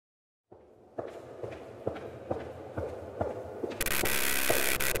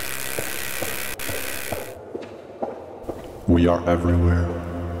We are everywhere.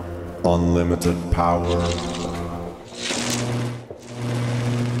 Unlimited power.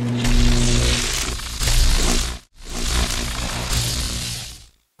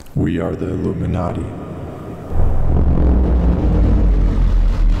 We are the Illuminati.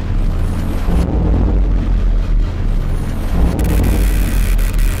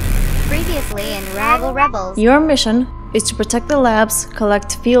 Previously in Rival Rebels. Your mission is to protect the labs,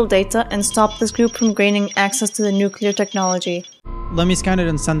 collect field data, and stop this group from gaining access to the nuclear technology. Let me scan it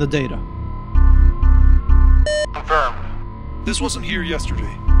and send the data. Confirmed. This wasn't here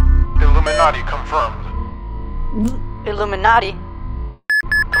yesterday. Illuminati confirmed. Illuminati?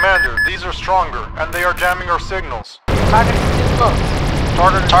 Commander, these are stronger, and they are jamming our signals. Target is too close.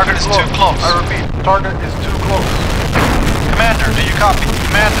 Target is too close. I repeat, target is too close. Commander, do you copy?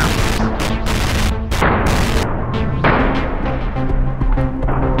 Commander!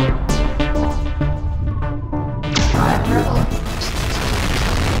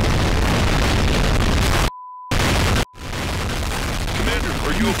 Commander,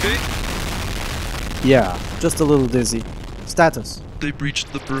 are you okay? Yeah, just a little dizzy. Status. They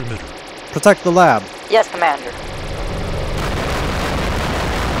breached the perimeter. Protect the lab. Yes, Commander.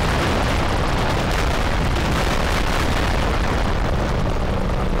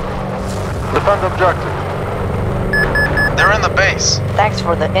 Defend objective. They're in the base. Thanks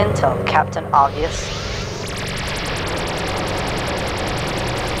for the intel, Captain Obvious.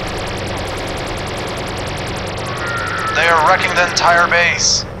 They are wrecking the entire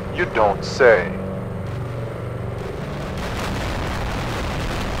base. You don't say.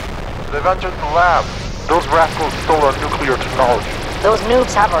 They've entered the lab. Those rascals stole our nuclear technology. Those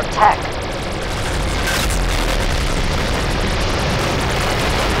noobs have our tech.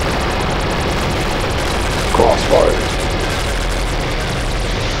 Crossfire.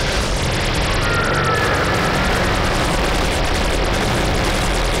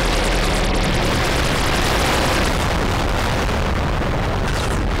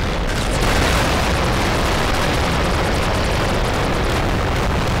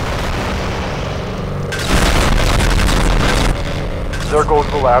 There goes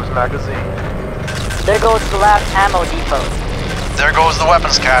the lab's magazine. There goes the lab's ammo depot. There goes the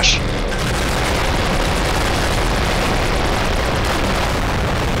weapons cache.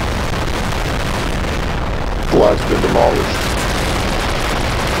 The lab's been demolished.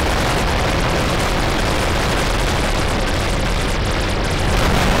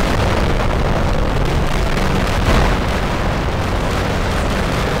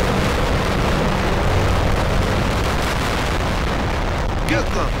 Get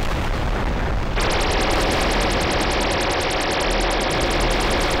them!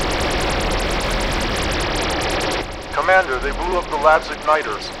 Commander, they blew up the lab's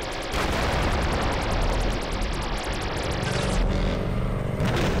igniters.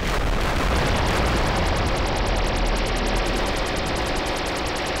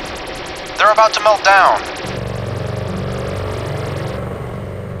 They're about to melt down.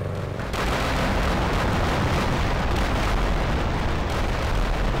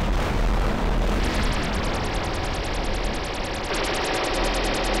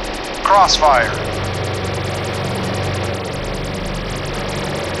 Crossfire.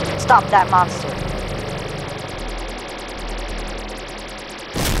 Stop that monster.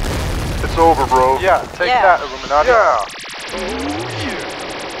 It's over, bro. Yeah, take that, Illuminati. Yeah.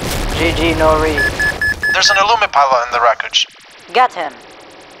 GG, no read. There's an Illumipilot in the wreckage. Get him.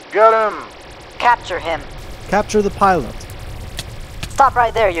 Get him. Capture him. Capture the pilot. Stop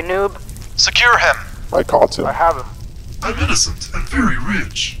right there, you noob. Secure him. I caught him. I have him. I'm innocent and very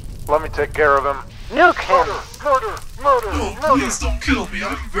rich. Let me take care of him. Nuke him. Murder. No, please don't kill me.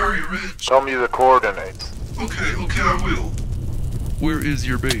 I'm very rich. Tell me the coordinates. Okay, I will. Where is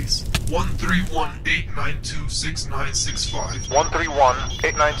your base? 131-892-6965.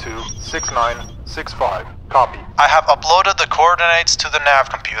 131-892-6965. Copy. I have uploaded the coordinates to the nav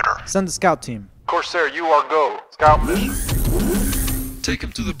computer. Send the scout team. Corsair, you are go. Scout mission. Take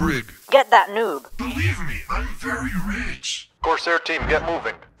him to the brig. Get that noob. Believe me, I'm very rich. Corsair team, get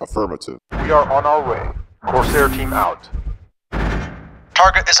moving. Affirmative. We are on our way. Corsair team out.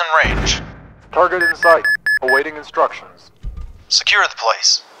 Target is in range. Target in sight. Awaiting instructions. Secure the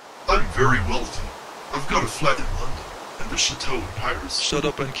place. I'm very wealthy. I've got a flat in London and a chateau in Paris. Shut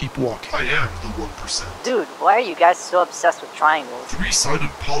up and keep walking. I am the 1%. Dude, why are you guys so obsessed with triangles?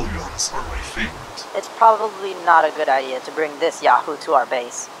 Three-sided polygons are my favorite. It's probably not a good idea to bring this yahoo to our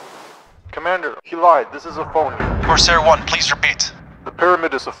base. Commander, he lied. This is a phony. Corsair 1, please repeat. The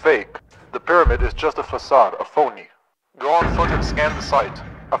pyramid is a fake. The pyramid is just a facade, a phony. Go on foot and scan the site.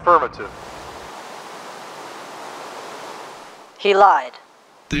 Affirmative. He lied.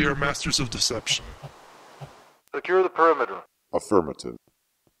 They are masters of deception. Secure the perimeter. Affirmative.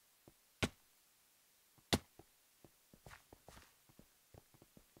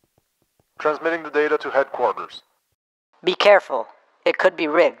 Transmitting the data to headquarters. Be careful. It could be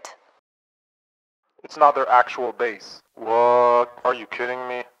rigged. It's not their actual base. What? Are you kidding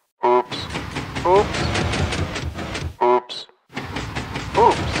me? Oops. Oops. Oops.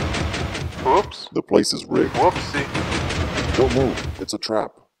 Oops. Oops. The place is rigged. Whoopsie. Don't move. It's a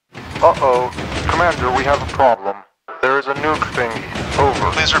trap. Uh-oh. Commander, we have a problem. There is a nuke thingy.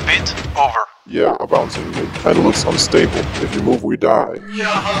 Over. Please repeat. Over. Yeah, a bouncing nuke. And it looks unstable. If you move, we die.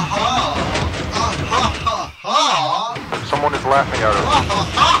 Someone is laughing at us.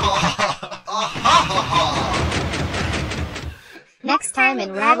 Next time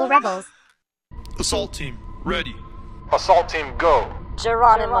in Rabble Rebels. Assault team, ready. Assault team, go.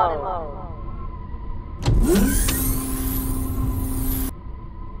 Geronimo.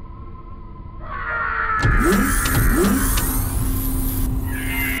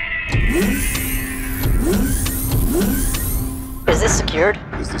 Is this secured?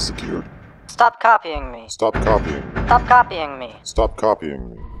 Is this secured? Stop copying me. Stop copying. Stop copying me. Stop copying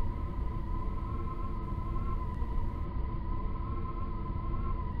me.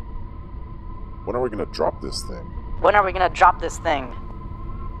 When are we gonna drop this thing? When are we gonna drop this thing?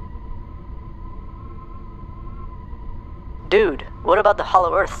 Dude, what about the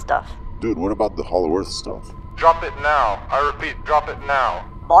Hollow Earth stuff? Dude, what about the Hollow Earth stuff? Drop it now. I repeat, drop it now.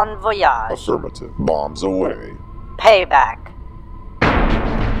 Bon voyage. Affirmative. Bombs away. Payback.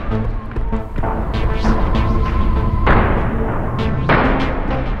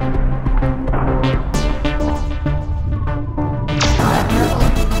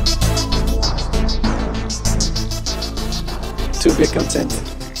 To be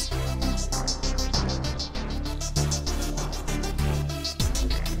content.